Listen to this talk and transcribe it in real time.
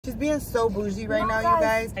She's being so bougie right now, you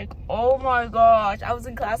guys. Like, oh my gosh, I was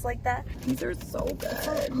in class like that. These are so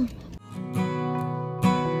good.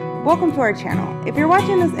 Welcome to our channel. If you're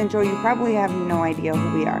watching this intro, you probably have no idea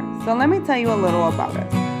who we are. So let me tell you a little about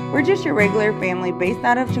us. We're just your regular family based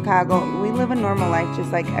out of Chicago. We live a normal life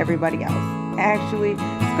just like everybody else. Actually,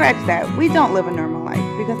 scratch that. We don't live a normal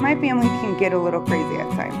life because my family can get a little crazy at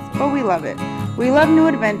times, but we love it. We love new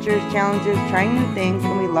adventures, challenges, trying new things,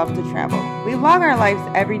 and we love to travel. We vlog our lives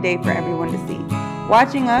every day for everyone to see.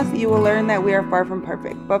 Watching us, you will learn that we are far from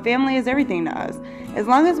perfect, but family is everything to us. As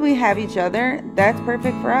long as we have each other, that's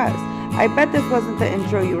perfect for us. I bet this wasn't the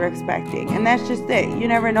intro you were expecting, and that's just it. You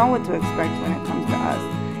never know what to expect when it comes to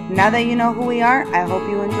us. Now that you know who we are, I hope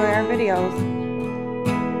you enjoy our videos.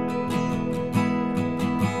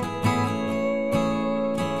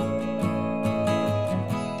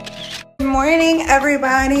 Good morning,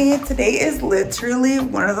 everybody. Today is literally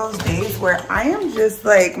one of those days where I am just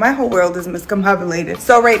like, my whole world is miscombobulated.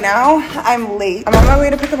 So right now I'm late. I'm on my way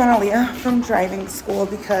to pick up Analeigha from driving school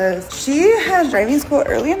because she has driving school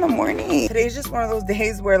early in the morning. Today's just one of those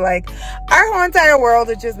days where like our whole entire world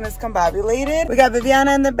is just miscombobulated. We got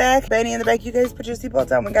Viviana in the back, Benny in the back. You guys put your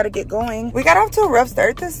seatbelts on. We got to get going. We got off to a rough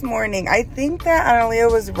start this morning. I think that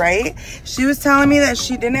Analeigha was right. She was telling me that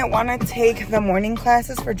she didn't want to take the morning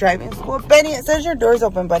classes for driving school. Benny, it says your door's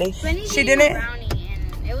open, buddy. She didn't. Brownie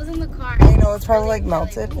and it was in the car. I know, it's probably like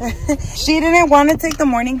melted. She didn't want to take the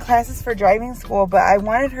morning classes for driving school, but I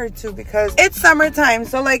wanted her to because it's summertime.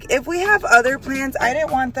 So like if we have other plans, I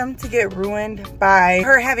didn't want them to get ruined by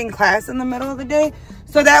her having class in the middle of the day.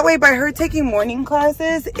 So that way, by her taking morning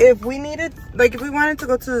classes, if we needed, like if we wanted to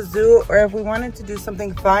go to the zoo or if we wanted to do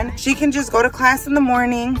something fun, she can just go to class in the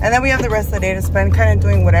morning and then we have the rest of the day to spend kind of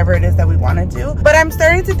doing whatever it is that we want to do. But I'm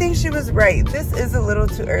starting to think she was right. This is a little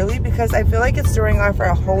too early because I feel like it's throwing off for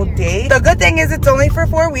a whole day. The good thing is it's only for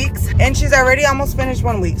 4 weeks and she's already almost finished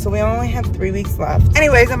 1 week. So we only have 3 weeks left.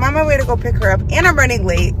 Anyways, I'm on my way to go pick her up and I'm running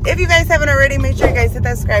late. If you guys haven't already, make sure you guys hit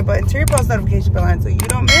that subscribe button, turn your post notification bell on so you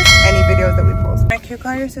don't miss any videos that we post. Can you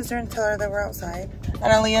call your sister and tell her that we're outside?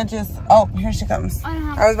 Analeigha just, oh, here she comes.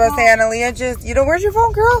 I was about to say, Analeigha just, you know, where's your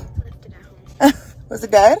phone, girl? Was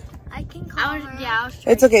it dead? I can call her. Yeah,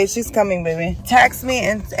 it's okay, she's coming, baby. Text me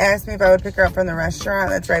and asked me if I would pick her up from the restaurant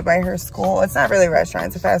that's right by her school. It's not really a restaurant,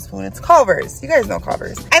 it's a fast food. It's Culver's. You guys know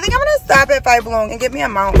Culver's. I think I'm gonna stop at Five Below and get me a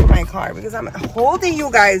mount for my car because I'm holding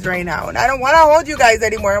you guys right now. And I don't wanna hold you guys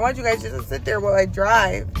anymore. I want you guys just to sit there while I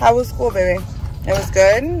drive. How was school, baby? It was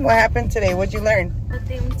good? What happened today? What'd you learn?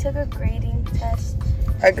 We took a grading test.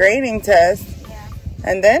 A grading test? Yeah.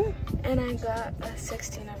 And then? And I got a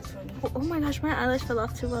 16 out of 20. Oh my gosh, my eyelash fell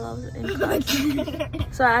off too while I was in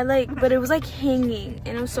class. So I but it was like hanging.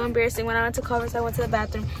 And it was so embarrassing. When I went to Culver's, I went to the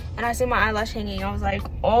bathroom and I see my eyelash hanging. I was like,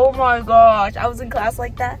 oh my gosh, I was in class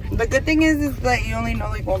like that. The good thing is that you only know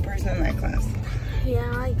like one person in that class.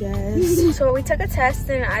 Yeah, I guess. So we took a test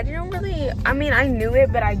and I didn't really, I mean, I knew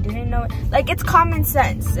it, but I didn't know it. Like, it's common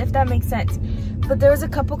sense, if that makes sense. But there was a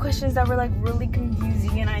couple questions that were like really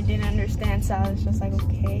confusing and I didn't understand. So I was just like,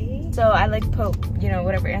 okay. So I like put, you know,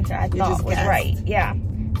 whatever answer I thought was right. Yeah,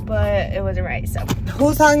 but it wasn't right, so.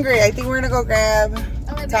 Who's hungry? I think we're gonna go grab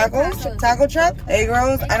tacos, taco truck, egg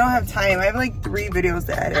rolls. I don't have time. I have like 3 videos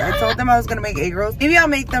to edit. I told them I was gonna make egg rolls. Maybe I'll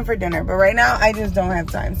make them for dinner, but right now I just don't have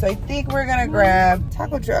time. So I think we're gonna grab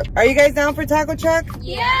taco truck. Are you guys down for taco truck?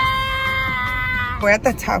 Yeah! We're at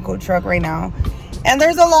the taco truck right now. And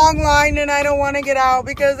there's a long line and I don't want to get out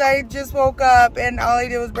because I just woke up and all I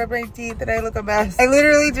did was brush my teeth and I look a mess. I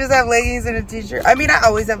literally just have leggings and a t-shirt. I mean, I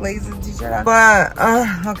always have leggings and a t-shirt on. But,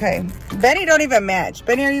 okay. Benny don't even match.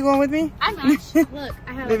 Benny, are you going with me? I match. Look,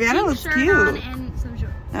 I have Viviana a looks shirt cute. on and some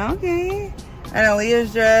shorts. Okay. And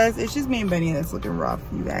Aaliyah's dress. It's just me and Benny that's looking rough,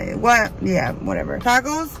 you guys. What? Yeah, whatever.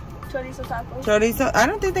 Tacos? Chorizo tacos. Chorizo? I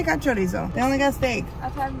don't think they got chorizo. They only got steak.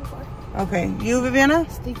 I've had them before. Okay. You, Viviana?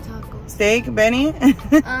 Steak tacos. Steak, Benny?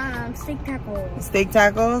 Steak tacos. Steak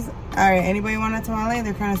tacos. All right, anybody want a tamale?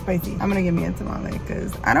 They're kind of spicy. I'm gonna give me a tamale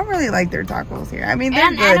because I don't really like their tacos here. I mean, they're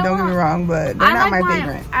good, don't get me wrong, but they're not my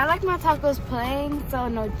favorite. I like my tacos plain, so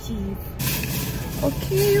no cheese.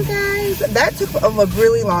 Okay, you guys, that took a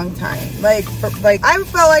really long time. Like I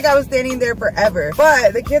felt like I was standing there forever.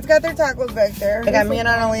 But the kids got their tacos back there. They got me and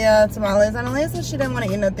Analeigha tamales. Analeigha said she didn't want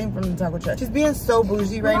to eat nothing from the taco truck. She's being so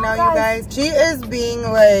bougie right now, you guys. She is being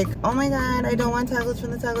like, oh my god, I don't want tacos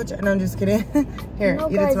from the taco truck. No, I'm just kidding. Here,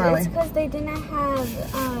 eat a tamale. It's because they didn't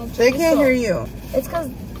have they can't hear you. It's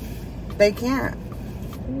because they can't.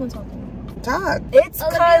 I'm talking. Talk. It's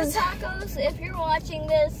because tacos, if you're watching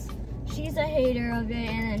this, she's a hater of it,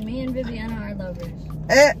 and then me and Viviana are lovers.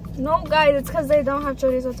 No, guys, it's because they don't have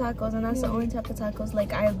chorizo tacos, and that's the only type of tacos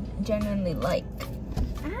like I genuinely like.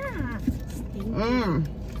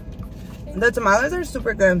 The tamales are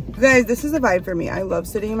super good. You guys, this is a vibe for me. I love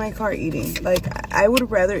sitting in my car eating. Like, I would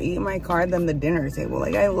rather eat in my car than the dinner table.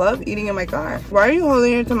 Like, I love eating in my car. Why are you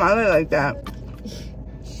holding your tamale like that?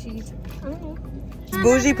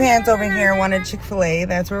 Bougie Pants over here wanted Chick-fil-A.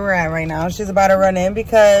 That's where we're at right now. She's about to run in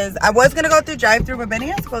because I was gonna go through drive-thru, but Benny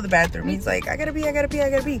has to go to the bathroom. He's like, I gotta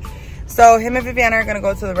pee. So him and Viviana are gonna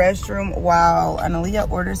go to the restroom while Analeigha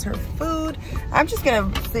orders her food. I'm just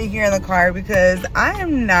gonna sit here in the car because I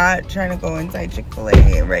am not trying to go inside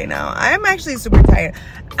Chick-fil-A right now. I'm actually super tired.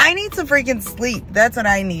 I need some freaking sleep. That's what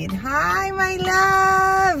I need. Hi, my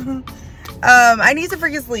love. I need to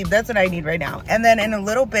freaking sleep. That's what I need right now. And then in a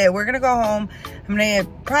little bit, we're gonna go home. I'm gonna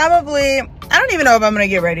probably, I don't even know if I'm gonna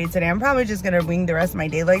get ready today. I'm probably just gonna wing the rest of my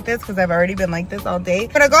day like this because I've already been like this all day.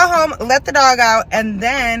 I'm gonna go home, let the dog out, and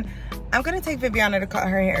then I'm gonna take Viviana to cut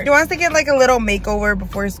her hair. She wants to get like a little makeover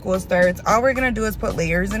before school starts. All we're gonna do is put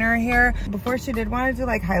layers in her hair. Before she did want to do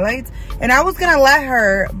like highlights, and I was gonna let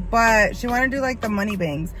her, but she wanted to do like the money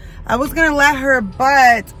bangs. I was gonna let her,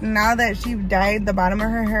 but now that she dyed the bottom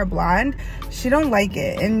of her hair blonde, she don't like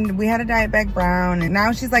it, and we had to dye it back brown, and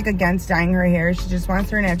now she's like against dyeing her hair. She just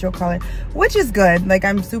wants her natural color, which is good. Like,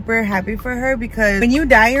 I'm super happy for her because when you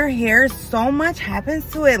dye your hair, so much happens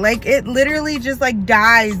to it. Like, it literally just like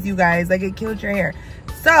dies, you guys. Like, it kills your hair.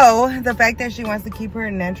 So the fact that she wants to keep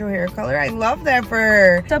her natural hair color, I love that for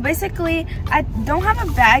her. So basically, I don't have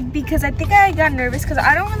a bag because I think I got nervous because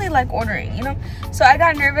I don't really like ordering, you know? So I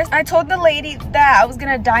got nervous. I told the lady that I was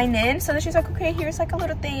gonna dine in. So then she's like, okay, here's like a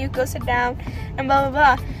little thing. You go sit down and blah,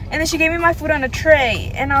 blah, blah. And then she gave me my food on a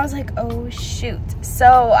tray. And I was like, oh, shoot.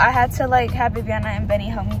 So I had to like have Viviana and Benny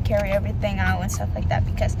help me carry everything out and stuff like that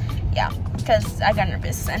because, yeah, because I got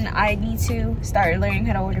nervous. And I need to start learning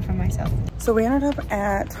how to order for myself. So we ended up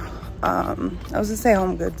at, I was gonna say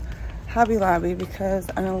Home Goods, Hobby Lobby, because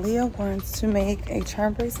Analeigha wants to make a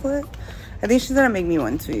charm bracelet. I think she's gonna make me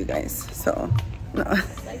one too, you guys. So, no,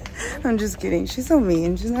 I'm just kidding. She's so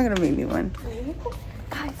mean. She's not gonna make me one.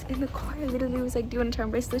 Guys, in the car, I literally was like doing a charm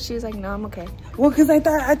bracelet. She was like, no, I'm okay. Well, because I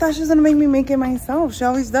thought she was gonna make me make it myself. She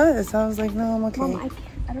always does. So I was like, no, I'm okay. Mom, I can't.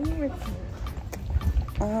 I don't know where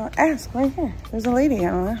it's ask right here. There's a lady,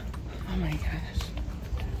 Anna. Oh my gosh.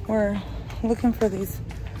 We're looking for these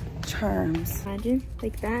charms. Imagine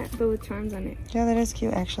like that, but with charms on it. Yeah, that is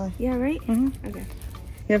cute, actually. Yeah, right? Mm-hmm. Okay.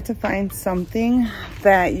 You have to find something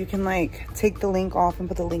that you can like take the link off and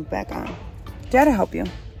put the link back on. Dad will help you.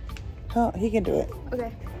 He can do it.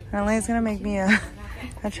 Okay. Arlene's gonna make me a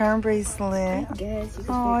charm bracelet. I guess.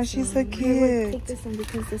 Oh, she's so cute. Take this one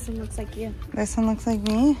because this one looks like you. This one looks like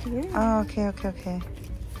me? Yeah. Oh, okay.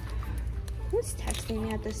 Who's texting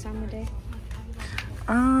me at this time of day?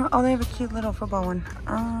 Oh, they have a cute little football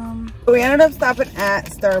one. We ended up stopping at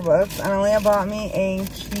Starbucks. Analeigha bought me a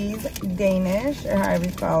cheese Danish, or however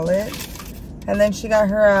you call it. And then she got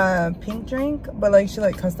her a pink drink, but like she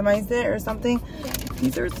like customized it or something. Yeah.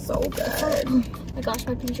 These are so good. Oh my gosh,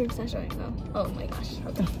 my pink drink's not showing though. Oh my gosh.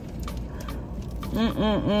 Okay.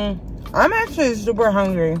 I'm actually super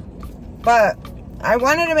hungry, but I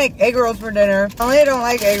wanted to make egg rolls for dinner. Analeigha don't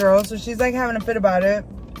like egg rolls, so she's like having a fit about it.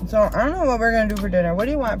 So I don't know what we're gonna do for dinner. What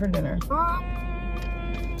do you want for dinner? I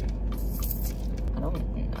don't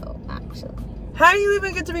know actually. How do you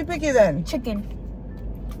even get to be picky then? Chicken.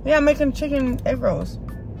 Yeah, I'm making chicken egg rolls.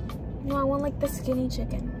 No, I want like the skinny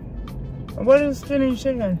chicken. What is skinny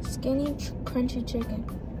chicken? Skinny, crunchy chicken.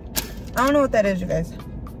 I don't know what that is, you guys.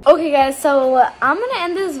 Okay guys, so I'm gonna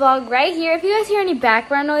end this vlog right here. If you guys hear any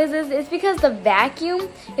background noises, it's because the vacuum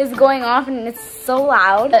is going off and it's so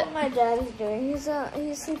loud. What my dad is doing, he's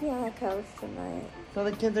sleeping on the couch tonight. So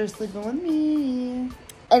the kids are sleeping with me.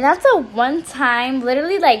 And that's a one time,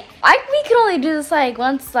 literally like, we can only do this like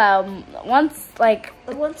once a week.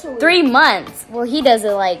 3 months. Well, he does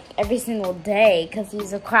it like every single day because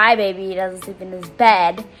he's a crybaby. He doesn't sleep in his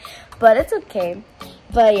bed, but it's okay.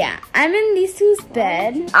 But yeah, I'm in these two's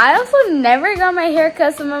bed. I also never got my hair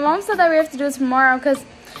cut, so my mom said that we have to do it tomorrow because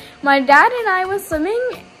my dad and I went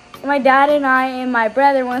swimming. My dad and I and my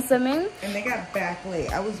brother went swimming. And they got back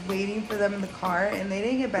late. I was waiting for them in the car, and they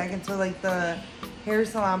didn't get back until like the hair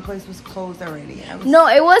salon place was closed already. No,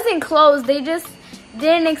 it wasn't closed. They just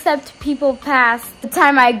didn't accept people past the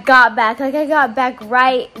time I got back. Like, I got back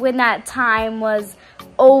right when that time was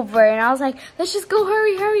over, and I was like, let's just go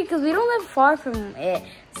hurry, because we don't live far from it.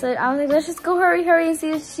 So I was like, let's just go hurry and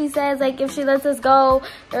see what she says, like if she lets us go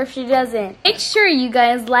or if she doesn't. Make sure you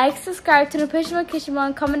guys like, subscribe to the push notification bell,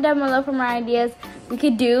 and comment down below for more ideas. we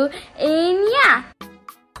could do. And yeah.